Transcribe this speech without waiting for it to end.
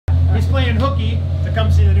He's playing hooky to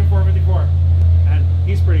come see the new 454. And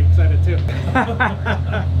he's pretty excited too.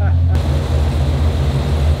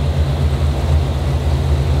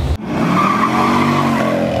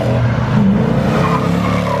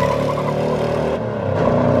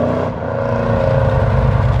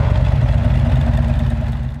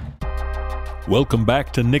 Welcome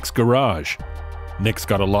back to Nick's Garage. Nick's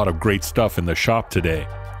got a lot of great stuff in the shop today,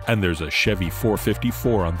 and there's a Chevy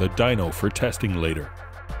 454 on the dyno for testing later.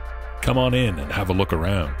 Come on in and have a look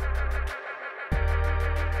around.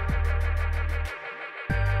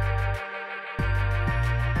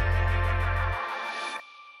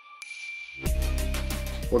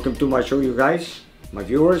 Welcome to my show, you guys, my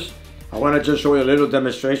viewers. I want to just show you a little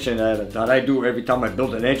demonstration that I do every time I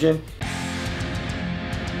build an engine.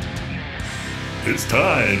 It's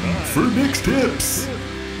time for Nick's Tips.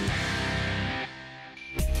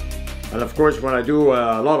 And of course, when I do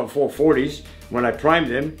a lot of 440s, when I prime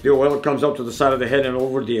them, the oil comes up to the side of the head and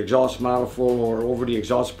over the exhaust manifold or over the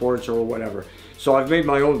exhaust ports or whatever. So I've made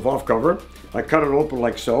my own valve cover. I cut it open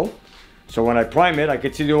like so. So when I prime it, I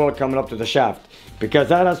can see the oil coming up to the shaft. Because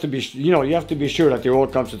that has to be, you know, you have to be sure that the oil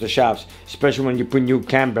comes to the shafts, especially when you put new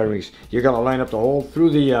cam bearings. You're gonna line up the hole through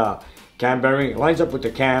the cam bearing. It lines up with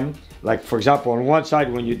the cam. Like for example, on one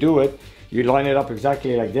side when you do it, you line it up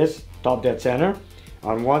exactly like this, top dead center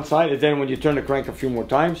on one side, and then when you turn the crank a few more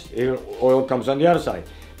times, oil comes on the other side.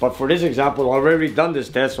 But for this example, I've already done this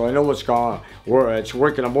test, so I know it's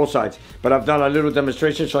working on both sides. But I've done a little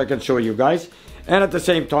demonstration so I can show you guys. And at the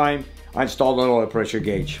same time, I installed an oil pressure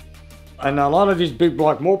gauge. And a lot of these big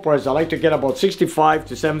block Mopars, I like to get about 65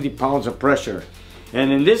 to 70 pounds of pressure.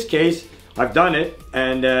 And in this case, I've done it,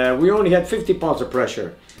 and we only had 50 pounds of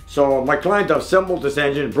pressure. So my client assembled this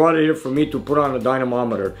engine, brought it here for me to put on a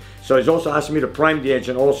dynamometer. So he's also asked me to prime the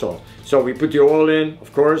engine also. So we put the oil in,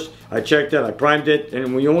 of course, I checked it, I primed it,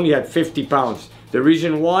 and we only had 50 pounds. The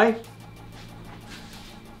reason why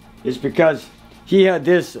is because he had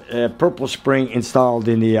this purple spring installed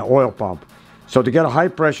in the oil pump. So to get a high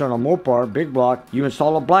pressure on a Mopar, big block, you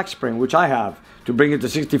install a black spring, which I have, to bring it to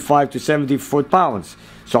 65 to 70 foot-pounds.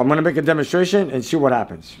 So I'm gonna make a demonstration and see what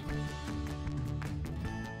happens.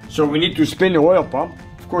 So we need to spin the oil pump.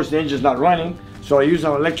 Of course, the engine's not running, so I use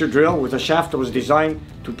an electric drill with a shaft that was designed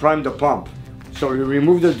to prime the pump. So we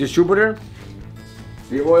remove the distributor,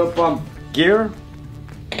 the oil pump gear,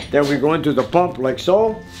 then we go into the pump like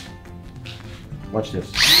so. Watch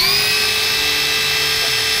this.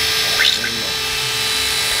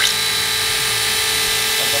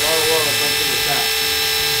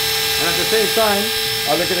 And at the same time,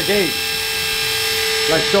 I look at the gauge,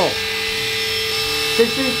 like so.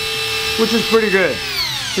 60, which is pretty good.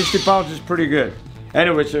 60 pounds is pretty good.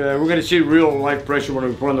 Anyways, we're gonna see real life pressure when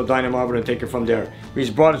we put on the dynamometer and take it from there. He's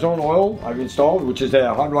brought his own oil I've installed, which is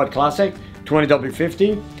the Hot Rod Classic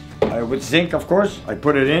 20W50 with zinc, of course. I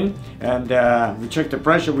put it in, and we checked the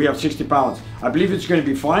pressure. We have 60 pounds. I believe it's gonna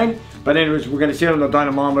be fine, but anyways, we're gonna see it on the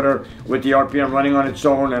dynamometer with the RPM running on its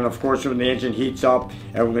own, and of course when the engine heats up,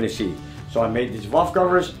 and we're gonna see. So I made these valve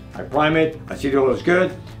covers, I prime it, I see the oil is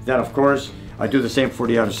good, then of course I do the same for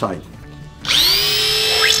the other side.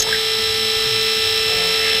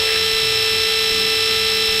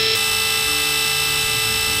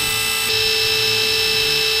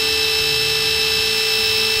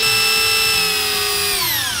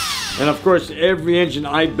 And of course, every engine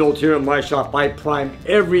I built here in my shop, I prime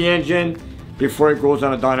every engine before it goes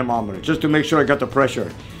on a dynamometer, just to make sure I got the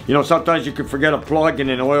pressure. You know, sometimes you can forget a plug in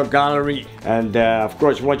an oil gallery, and of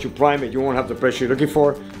course, once you prime it, you won't have the pressure you're looking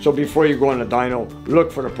for. So before you go on the dyno,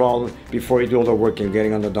 look for the problem before you do all the work in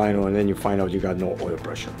getting on the dyno, and then you find out you got no oil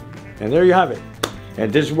pressure. And there you have it.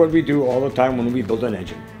 And this is what we do all the time when we build an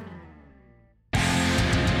engine.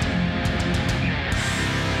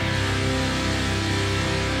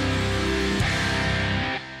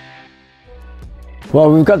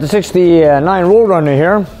 Well, we've got the 69 Roadrunner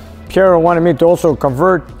here. Pierre wanted me to also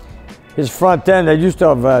convert his front end. I used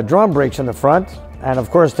to have drum brakes in the front, and of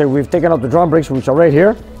course we've taken out the drum brakes, which are right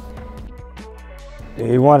here.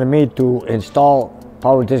 He wanted me to install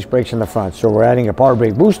power disc brakes in the front, so we're adding a power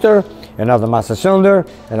brake booster, another master cylinder,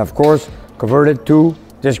 and of course converted to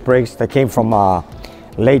disc brakes that came from a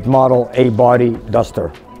late model A-body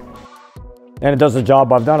Duster, and it does the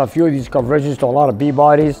job. I've done a few of these conversions to a lot of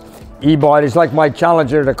B-bodies, E-bodies, like my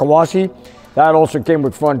Challenger, the Kawasaki. That also came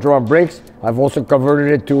with front drum brakes. I've also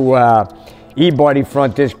converted it to E-body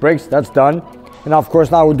front disc brakes. That's done. And of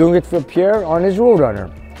course now we're doing it for Pierre on his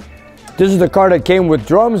Roadrunner. This is the car that came with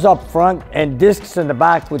drums up front and discs in the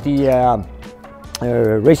back with the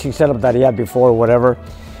racing setup that he had before or whatever.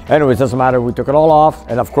 Anyways, doesn't matter, we took it all off.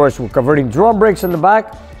 And of course we're converting drum brakes in the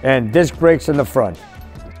back and disc brakes in the front.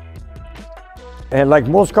 And like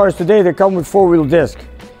most cars today, they come with four-wheel disc.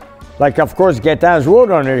 Like, of course, Gaetan's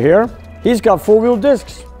Roadrunner here, he's got four-wheel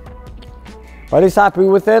discs. But he's happy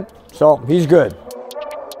with it, so he's good.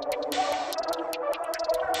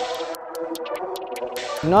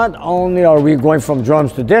 Not only are we going from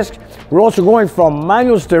drums to discs, we're also going from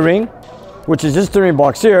manual steering, which is this steering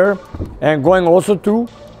box here, and going also to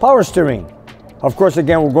power steering. Of course,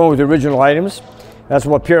 again, we're going with the original items. That's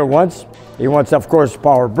what Pierre wants. He wants, of course,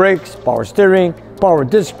 power brakes, power steering, power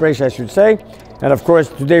disc brakes, I should say. And of course,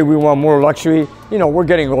 today we want more luxury. You know, we're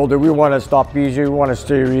getting older. We want to stop easier. We want to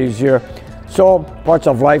steer easier. So, parts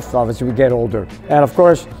of life, obviously, we get older. And of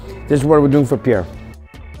course, this is what we're doing for Pierre.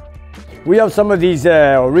 We have some of these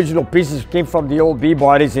original pieces came from the old B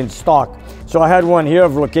bodies in stock. So I had one here.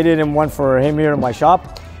 I've located him one for him here in my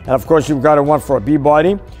shop. And of course, you've got one for a B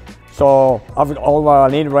body. So all I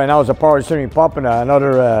need right now is a power steering pump and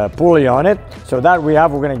another pulley on it. So that we're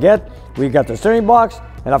going to get. We got the steering box.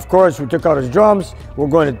 And of course, we took out his drums. We're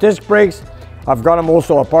going to disc brakes. I've got him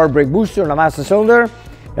also a power brake booster and a master cylinder.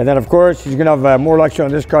 And then of course, he's going to have more luxury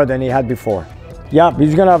on this car than he had before. Yeah,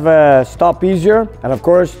 he's going to have stop easier. And of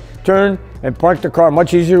course, turn and park the car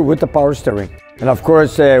much easier with the power steering. And of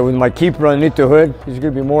course, with my keeper underneath the hood, it's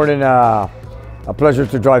going to be more than a pleasure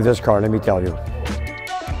to drive this car, let me tell you.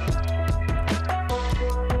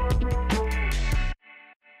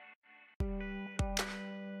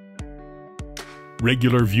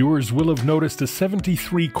 Regular viewers will have noticed a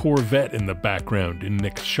 '73 Corvette in the background in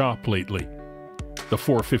Nick's shop lately. The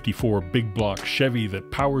 454 big block Chevy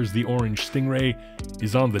that powers the orange Stingray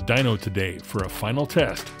is on the dyno today for a final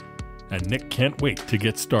test, and Nick can't wait to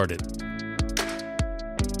get started.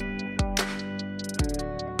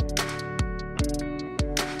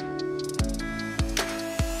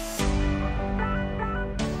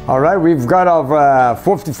 All right, we've got our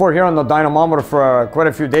 454 here on the dynamometer for quite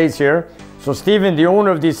a few days here. So Steven, the owner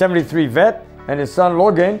of the '73 Vette, and his son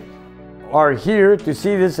Logan are here to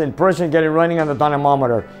see this in person, get it running on the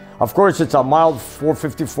dynamometer. Of course, it's a mild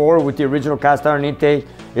 454 with the original cast iron intake.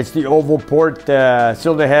 It's the oval port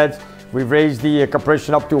cylinder heads. We've raised the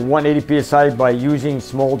compression up to 180 psi by using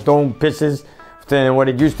small dome pieces than what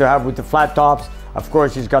it used to have with the flat tops. Of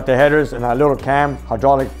course, he's got the headers and a little cam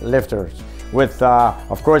hydraulic lifters. With,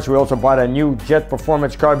 of course, we also bought a new Jet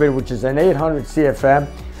Performance carburetor, which is an 800 CFM.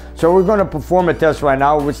 So we're going to perform a test right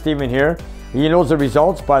now with Steven here. He knows the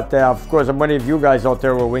results, but of course, many of you guys out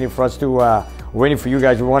there were waiting for us to, waiting for you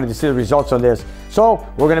guys. We wanted to see the results on this. So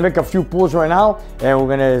we're going to make a few pulls right now, and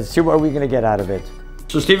we're going to see what we're going to get out of it.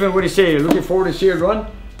 So Steven, what do you say? You're looking forward to see it run?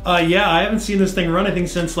 Yeah, I haven't seen this thing run, I think,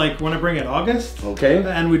 since like when I bring it August. Okay.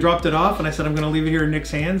 And we dropped it off, and I said I'm going to leave it here in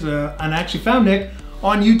Nick's hands. And I actually found Nick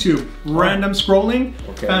on YouTube, random scrolling.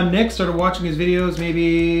 Okay. Found Nick, started watching his videos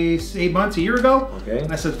maybe 8 months, a year ago. Okay.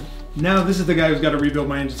 And I said, now this is the guy who's got to rebuild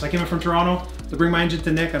my engine. So I came in from Toronto to bring my engine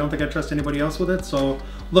to Nick. I don't think I trust anybody else with it. So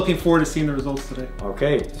looking forward to seeing the results today.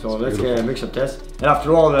 Okay, so let's make some tests. And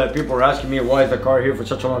after all, people are asking me why is the car here for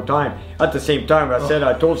such a long time. At the same time,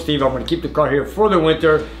 I told Steve I'm going to keep the car here for the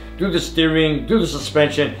winter, do the steering, do the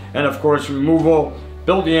suspension, and of course removal,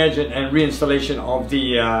 build the engine, and reinstallation of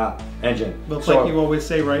the engine. But like you always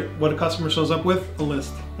say, right? What a customer shows up with? A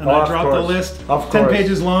list. And I dropped the list, 10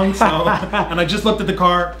 pages long, so, and I just looked at the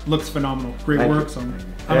car, looks phenomenal. Great work, so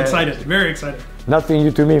I'm excited, very excited. Nothing new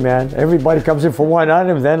to me, man. Everybody comes in for one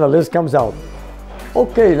item, then the list comes out.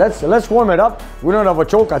 Okay, let's warm it up. We don't have a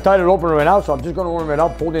choke. I tied it open right now, so I'm just gonna warm it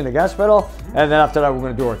up, holding the gas pedal, and then after that, we're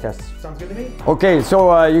gonna do our tests. Sounds good to me. Okay,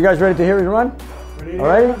 so you guys ready to hear it run? Ready. All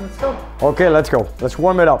right, let's go. Okay, let's go. Let's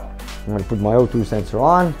warm it up. I'm gonna put my O2 sensor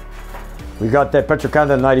on. We got that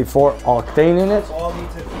Petrocanda 94 octane in it. So I'll need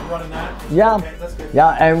to keep running that. Yeah, okay, that's good.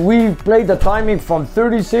 Yeah, and we played the timing from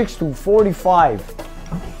 36 to 45.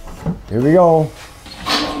 Here we go.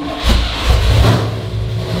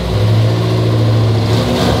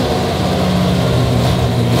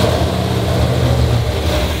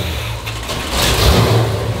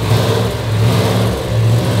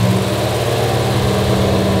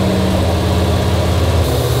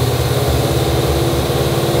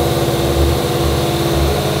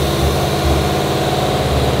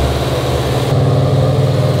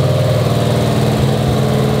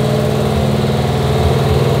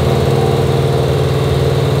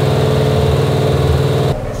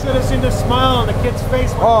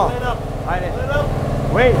 Face lit up. I didn't. Lit up.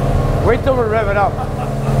 Wait till we rev it up.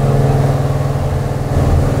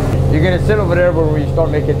 You're gonna sit over there when we start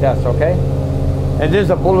making tests, okay? And there's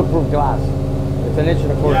a bulletproof glass. It's an 1.25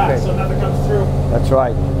 inch. Yeah, so nothing comes through. That's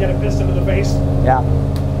right. Get a piston to the face. Yeah.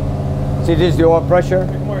 See, this is the oil pressure.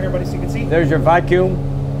 Come over here, buddy, so you can see. There's your vacuum.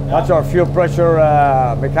 That's our fuel pressure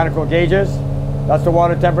mechanical gauges. That's the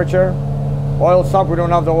water temperature. Oil sump, we don't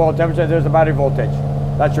have the oil temperature. There's the battery voltage.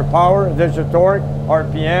 That's your power. There's your torque,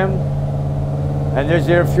 RPM, and there's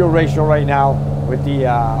your fuel ratio right now with the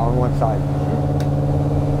on one side.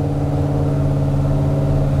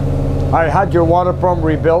 I had your water pump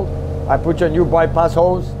rebuilt. I put your new bypass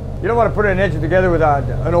hose. You don't want to put an engine together with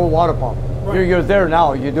an old water pump. Right. You're there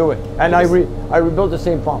now, you do it. And I rebuilt the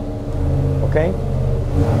same pump, okay?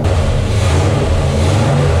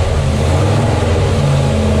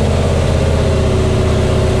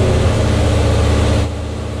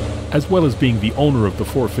 As well as being the owner of the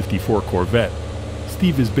 454 Corvette,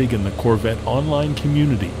 Steve is big in the Corvette online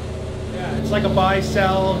community. Yeah, it's like a buy,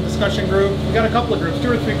 sell discussion group. We got a couple of groups,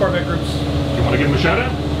 2 or 3 Corvette groups. Do you want to give them a shout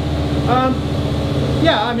out?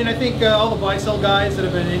 Yeah, I mean, I think all the buy-sell guys that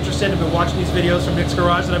have been interested have been watching these videos from Nick's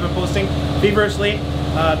Garage that I've been posting feverishly.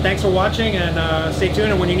 Thanks for watching, and stay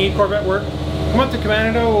tuned. And when you need Corvette work, come up to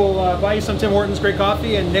Canada. We'll buy you some Tim Hortons great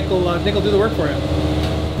coffee, and Nick will do the work for you.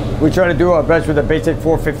 We try to do our best with the basic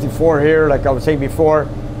 454 here, like I was saying before.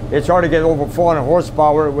 It's hard to get over 400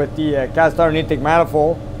 horsepower with the cast iron intake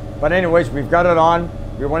manifold. But anyways, we've got it on.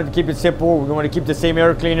 We wanted to keep it simple. We want to keep the same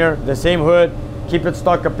air cleaner, the same hood, keep it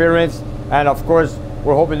stock appearance, and of course,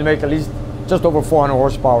 we're hoping to make at least just over 400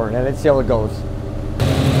 horsepower, and let's see how it goes.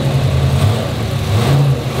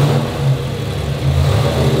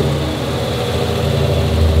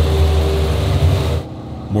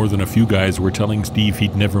 More than a few guys were telling Steve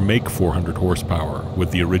he'd never make 400 horsepower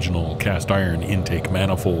with the original cast iron intake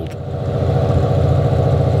manifold.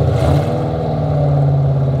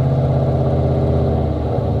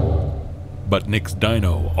 But Nick's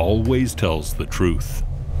dyno always tells the truth.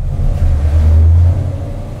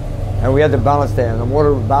 And we had the balance there, and the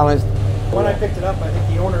motor was balanced. When I picked it up, I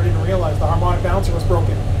think the owner didn't realize the harmonic balancer was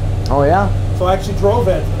broken. Oh yeah? So I actually drove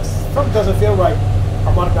it. Something doesn't feel right.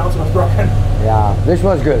 Harmonic balancer was broken. Yeah, this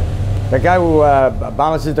one's good. The guy who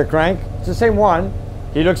balances the crank, it's the same one.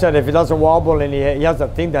 He looks at it, if it doesn't wobble, and he has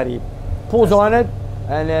that thing that he pulls on it,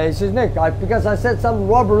 and he says, Nick, because I said some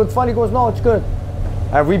rubber looked funny, he goes, no, it's good.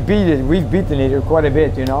 We've beaten it quite a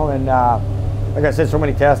bit, you know, and like I said, so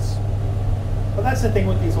many tests. But that's the thing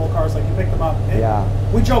with these old cars, like you pick them up. Yeah.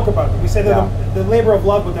 We joke about it. We say they're the labor of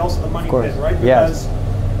love, but also the money pit, right? Because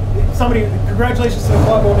somebody, congratulations to the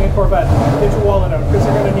club owning a Corvette. Get your wallet out, because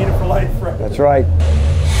they're going to need it for life. Right? That's right.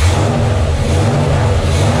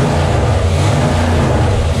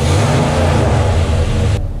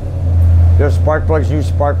 There's spark plugs, new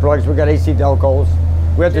spark plugs. We got AC Delcos.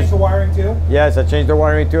 We had to change the wiring too? Yes, I changed the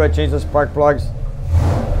wiring too. I changed the spark plugs.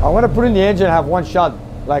 I want to put in the engine and have one shot,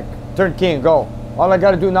 like turnkey and go. All I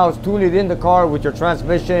got to do now is tune it in the car with your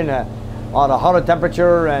transmission on a hotter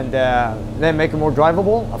temperature, and then make it more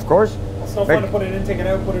drivable, of course. It's no fun to put it in, take it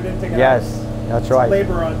out, put it in, take it out. Yes, that's right.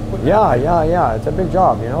 Labor on putting it in. Yeah. It's a big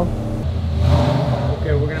job, you know.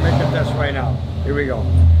 Okay, we're gonna make the test right now. Here we go.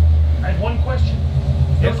 I had one question.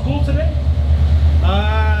 You have school today?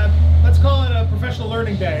 Let's call it a professional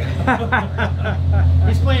learning day.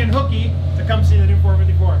 He's playing hooky to come see the new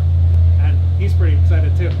 454. And he's pretty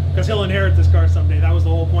excited too, because he'll inherit this car someday. That was the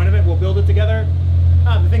whole point of it. We'll build it together.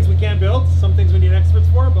 The things we can't build, some things we need experts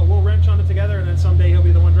for, but we'll wrench on it together, and then someday he'll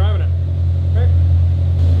be the one driving it. Right?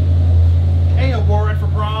 Hey, he'll borrow it for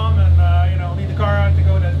prom, and you know, leave the car out to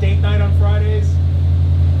go to date night on Fridays.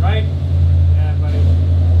 Right? Yeah, buddy.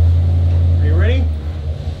 Are you ready?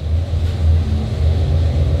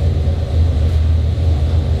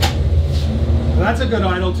 That's a good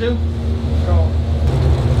idle too. Go.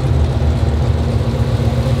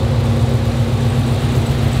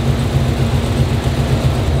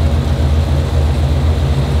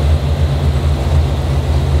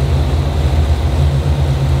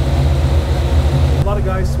 A lot of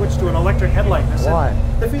guys switch to an electric headlight. Why?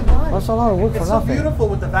 They feel blind. That's a lot of work for nothing. It's so beautiful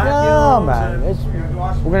with the vacuums. Yeah,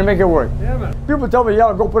 man. We're gonna make it work. Yeah, man. People tell me,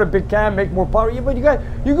 yeah, go put a big cam, make more power. Yeah, but you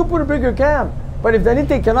can put a bigger cam. But if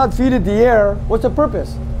anything cannot feed it the air, what's the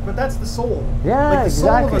purpose? But that's the soul. Yeah, like the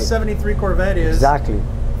exactly. soul of a 73 Corvette is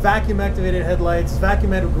vacuum activated headlights,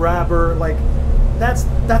 vacuum activated grabber. Like that's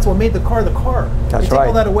what made the car the car. That's you take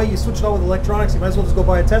all that away, you switch it all with electronics. You might as well just go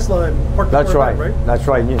buy a Tesla and park the Corvette, right? That's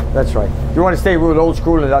right. That's right. You want to stay with old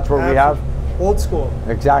school, and that's what we have. Old school.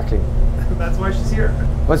 Exactly. That's why she's here.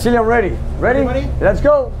 Vasily, I'm ready. Ready? Everybody? Let's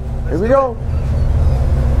go. Here we go.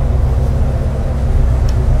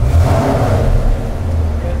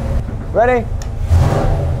 Ready?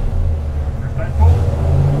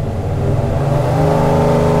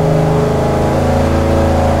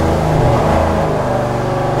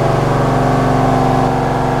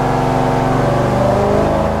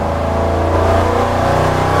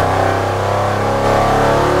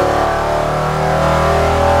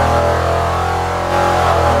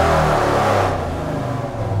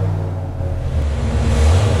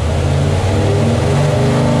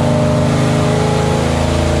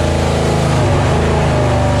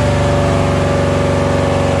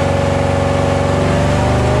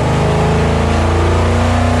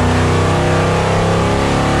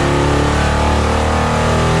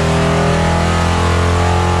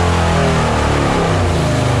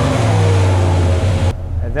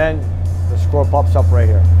 score pops up right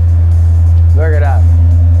here. Look at that.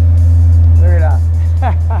 Look at that.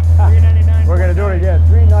 399. We're gonna do it again.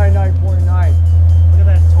 399.9. Look at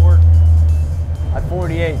that torque. At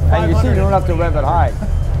 48. And you see, you don't have to rev it high.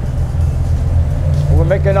 We'll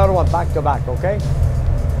make another one back to back, okay?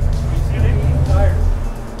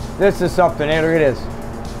 This is something, hey, look at this.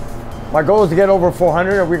 My goal is to get over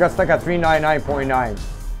 400, and we got stuck at 399.9.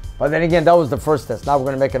 But then again, that was the first test. Now we're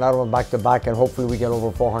gonna make another one back to back, and hopefully we get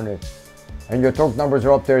over 400. And your torque numbers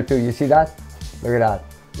are up there too. You see that? Look at that.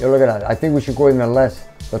 Yeah, look at that. I think we should go even less.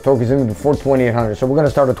 The torque is even before 2800. So we're gonna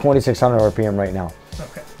start at 2600 RPM right now.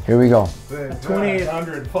 Okay. Here we go.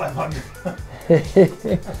 2800, 500.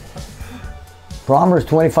 Barometer is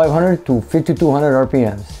 2500 to 5200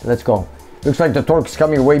 RPMs. Let's go. Looks like the torque is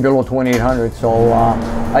coming way below 2800. So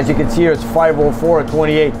as you can see here, it's 504 at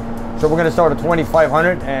 28. So we're gonna start at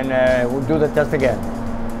 2500 and we'll do the test again.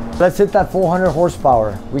 Let's hit that 400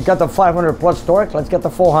 horsepower. We got the 500 plus torque. Let's get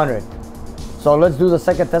the 400. So let's do the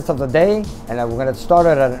second test of the day, and we're gonna start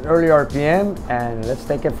it at an early RPM, and let's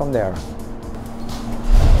take it from there.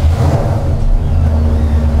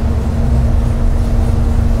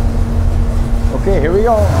 Okay, here we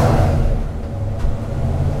go.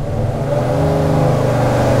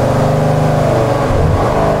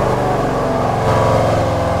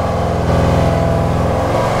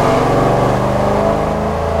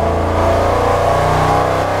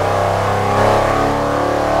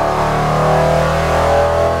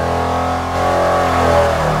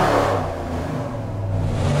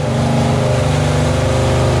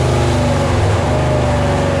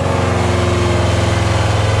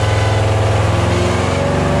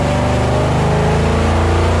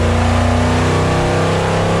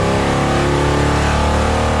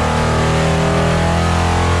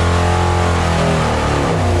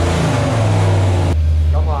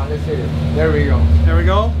 There we go. There we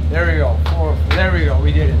go. There we go. There we go.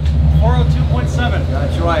 We did it. 402.7.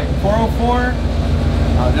 That's right. 404.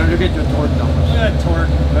 Now look at your torque numbers. Look at that torque.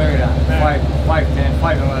 Look at that. 510,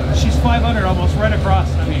 511. She's 500 almost right across.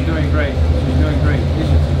 I mean, she's doing great. She's doing great.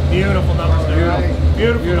 Beautiful numbers.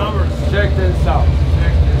 Beautiful numbers. Check this out.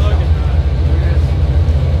 Check this Look out. at that. Look at this.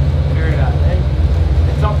 Look at that. Hey,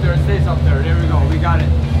 it's up there. It stays up there. There we go. We got it.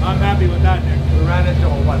 I'm happy with that, Nick. We ran it to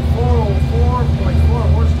what? 404.4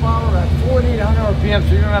 horsepower at 4800 RPM,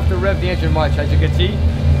 so you don't have to rev the engine much. As you can see,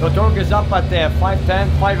 the torque is up at 510,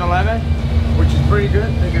 511, which is pretty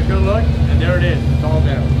good. Take a good look, and there it is. It's all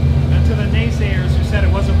there. And to the naysayers who said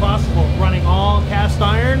it wasn't possible running all cast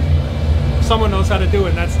iron, someone knows how to do it,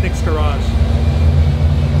 and that's Nick's Garage.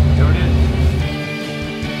 There it is.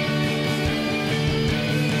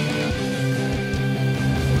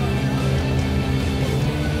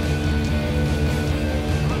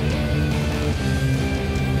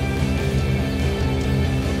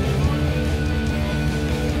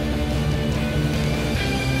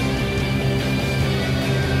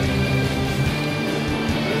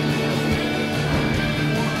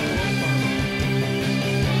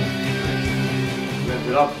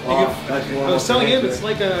 Up. I was telling him it's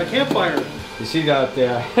like a campfire. You see that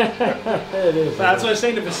there? It is. That's what I was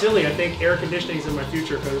saying to Vasily. I think air conditioning is in my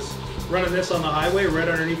future because running this on the highway right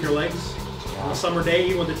underneath your legs on a summer day,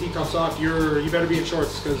 even with the T-tops off, you better be in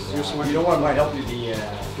shorts because you're sweating. You know what might help you?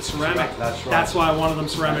 The ceramic. That's right. That's why I wanted them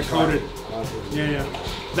ceramic coated. Yeah.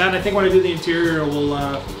 Then I think when I do the interior, we'll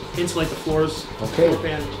insulate the floors. Okay.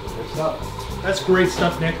 What's up? That's great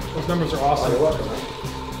stuff, Nick. Those numbers are awesome. You're welcome, man.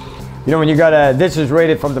 You know, when you got this is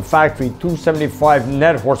rated from the factory 275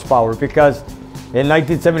 net horsepower because in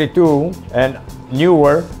 1972 and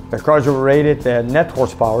newer, the cars were rated net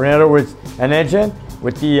horsepower. In other words, an engine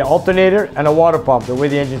with the alternator and a water pump, the way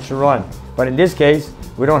the engine should run. But in this case,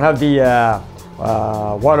 we don't have the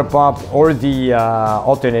water pump or the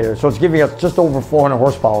alternator. So it's giving us just over 400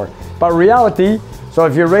 horsepower. But reality, so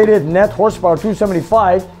if you're rated net horsepower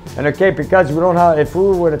 275, and okay, because we don't have, if we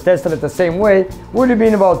were to test it the same way, would have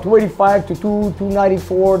been about 285 to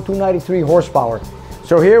 294, 293 horsepower.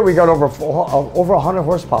 So here we got over 100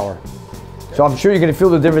 horsepower. So I'm sure you're going to feel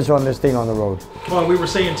the difference on this thing on the road. Well, we were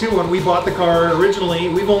saying too, when we bought the car originally,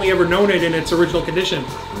 we've only ever known it in its original condition,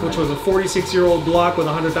 which was a 46-year-old block with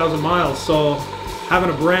 100,000 miles. So having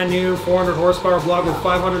a brand new 400 horsepower block with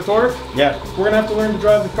 500 torque, yeah, we're going to have to learn to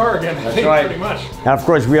drive the car again, I think, right. Pretty much. And of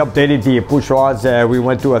course, we updated the push rods. We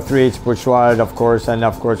went to a 3/8 push rod, of course, and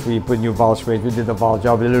of course, we put new valve sprays. We did the valve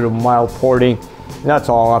job, a little mild porting. That's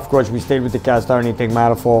all. Of course, we stayed with the cast iron intake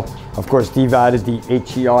manifold. Of course, Steve added the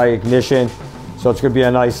HEI ignition. So it's going to be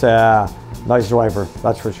a nice, nice driver,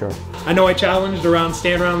 that's for sure. I know I challenged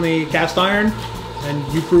staying around the cast iron.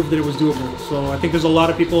 and you proved that it was doable. So I think there's a lot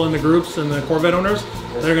of people in the groups and the Corvette owners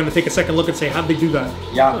that are going to take a second look and say, how'd they do that?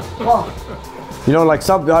 Yeah. You know, like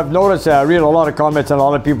I've noticed, I read a lot of comments, and a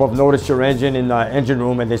lot of people have noticed your engine in the engine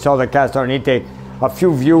room, and they saw the cast iron intake. A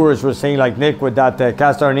few viewers were saying, like, Nick, with that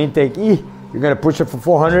cast iron intake, you're going to push it for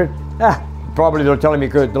 400? Probably they're telling me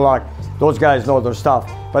good luck. Those guys know their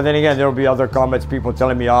stuff. But then again, there'll be other comments, people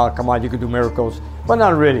telling me, oh, come on, you could do miracles. But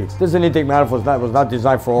not really. This intake manifold was not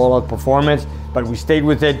designed for all-out performance, but we stayed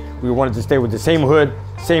with it. We wanted to stay with the same hood,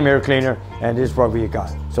 same air cleaner, and this is what we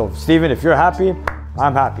got. So, Steven, if you're happy,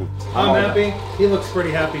 I'm happy. I'm happy. He looks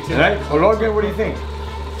pretty happy too. Right? Well, Logan, what do you think?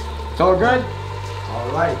 It's all good?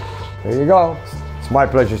 All right. There you go. It's my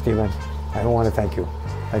pleasure, Steven. I don't want to thank you.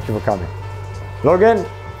 Thank you for coming. Logan,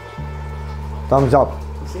 thumbs up.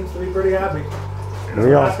 He seems to be pretty happy. There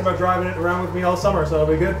we go. Ask about driving it around with me all summer, so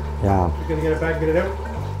it'll be good. Yeah. He's going to get it back and get it out.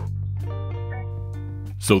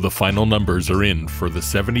 So the final numbers are in for the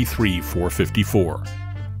 73 454.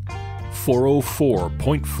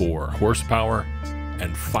 404.4 horsepower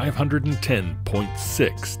and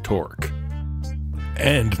 510.6 torque.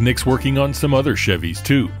 And Nick's working on some other Chevys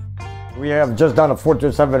too. We have just done a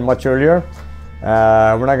 427 much earlier.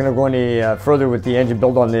 We're not going to go any further with the engine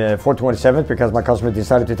build on the 427 because my customer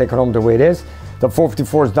decided to take it home the way it is. The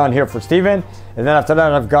 454 is done here for Steven. And then after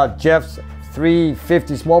that, I've got Jeff's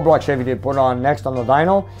 350 small block Chevy to put on next on the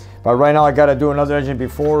dyno. But right now I got to do another engine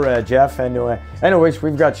before Jeff. And anyways,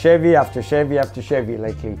 we've got Chevy after Chevy after Chevy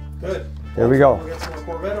lately. Good. There we go. We'll get some more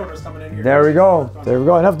Corvette owners coming in here. There we go. There we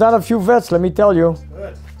go. And I've done a few vets, let me tell you.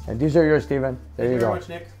 Good. And these are yours, Steven. There you go. Thank you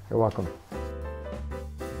very much, Nick. You're welcome.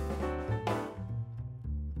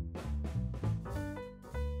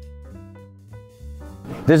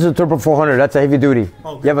 This is a turbo 400. That's a heavy duty.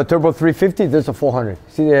 Okay. You have a turbo 350. This is a 400.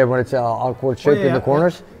 See there when it's awkward shape in the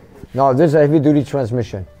corners? No, this is a heavy duty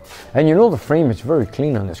transmission. And you know the frame is very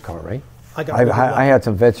clean on this car, right? I had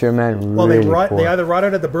some vets here, man. Well, really they either rot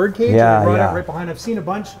out at the bird cage or they rot out right behind. I've seen a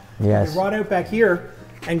bunch. Yes. They rot out back here,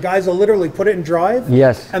 and guys will literally put it in drive.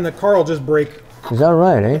 Yes. And the car will just break. Is that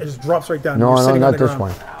right, eh? It just drops right down. No, not this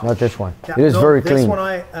one. Not this one. Yeah, it is very clean. This one,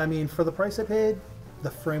 I mean, for the price I paid,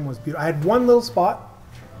 the frame was beautiful. I had one little spot.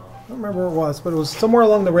 I don't remember where it was, but it was somewhere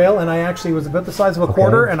along the rail, and I actually was about the size of a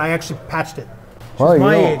quarter, and I actually patched it. She was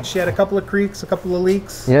my age. She had a couple of creaks, a couple of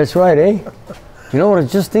leaks. Yeah, that's right, eh? You know what I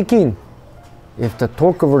was just thinking? If the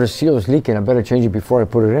torque over the seal is leaking, I better change it before I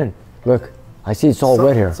put it in. Look, I see it's all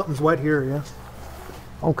wet here. Something's wet here, yeah.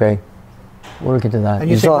 Okay, we'll look into that. And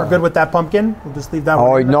you think we're good with that pumpkin? We'll just leave that one.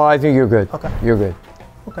 Oh, no, I think you're good. Okay. You're good.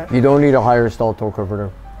 Okay. You don't need a higher stall torque converter.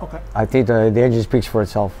 Okay. I think the engine speaks for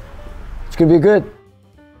itself. It's gonna be good.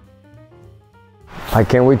 I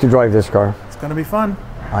can't wait to drive this car. It's gonna be fun.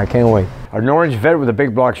 I can't wait. An orange Vet with a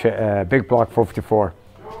big block 454.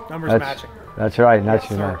 Numbers matching. That's right,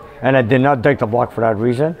 yes, and I did not take the block for that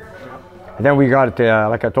reason. And then we got,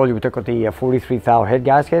 like I told you, we took out the 43 thou head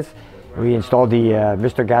gaskets. We installed the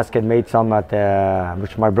Mr. Gasket made some at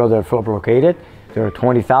which my brother Philip located. They were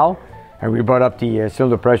 20 thou, and we brought up the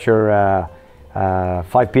cylinder pressure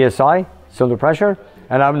 5 psi cylinder pressure,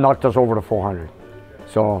 and that knocked us over to 400.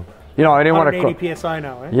 So, you know, I didn't want to. 180 psi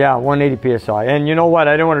now, eh? Yeah, 180 psi. And you know what?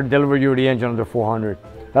 I didn't want to deliver you the engine under 400.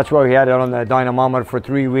 That's why we had it on the dynamometer for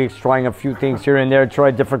 3 weeks, trying a few things here and there,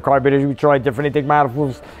 tried different carburetors, we tried different intake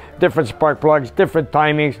manifolds, different spark plugs, different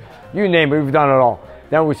timings, you name it, we've done it all.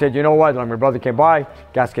 Then we said, you know what, my brother came by,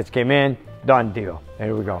 gaskets came in, done deal.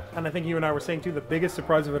 There we go. And I think you and I were saying too, the biggest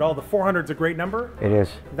surprise of it all, the 400 is a great number. It is.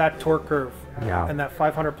 That torque curve, yeah, and that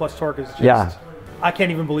 500 plus torque is just, I can't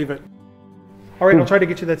even believe it. All right, I'll try to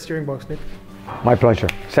get you that steering box, Nick. My pleasure.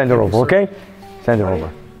 Send it over, okay? Send it over.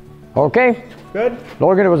 Okay. Good.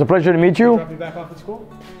 Logan, it was a pleasure to meet you. Drop me back off at school?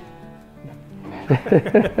 I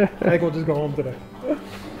think we'll just go home today. Good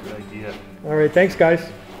idea. All right, thanks guys.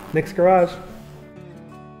 Nick's Garage.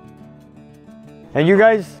 And you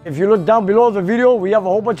guys, if you look down below the video, we have a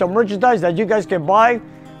whole bunch of merchandise that you guys can buy.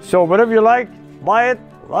 So whatever you like, buy it,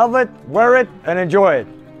 love it, wear it, and enjoy it.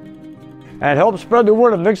 And help spread the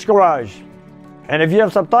word of Nick's Garage. And if you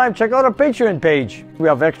have some time, check out our Patreon page. We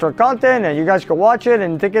have extra content and you guys can watch it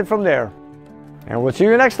and take it from there. And we'll see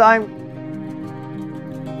you next time.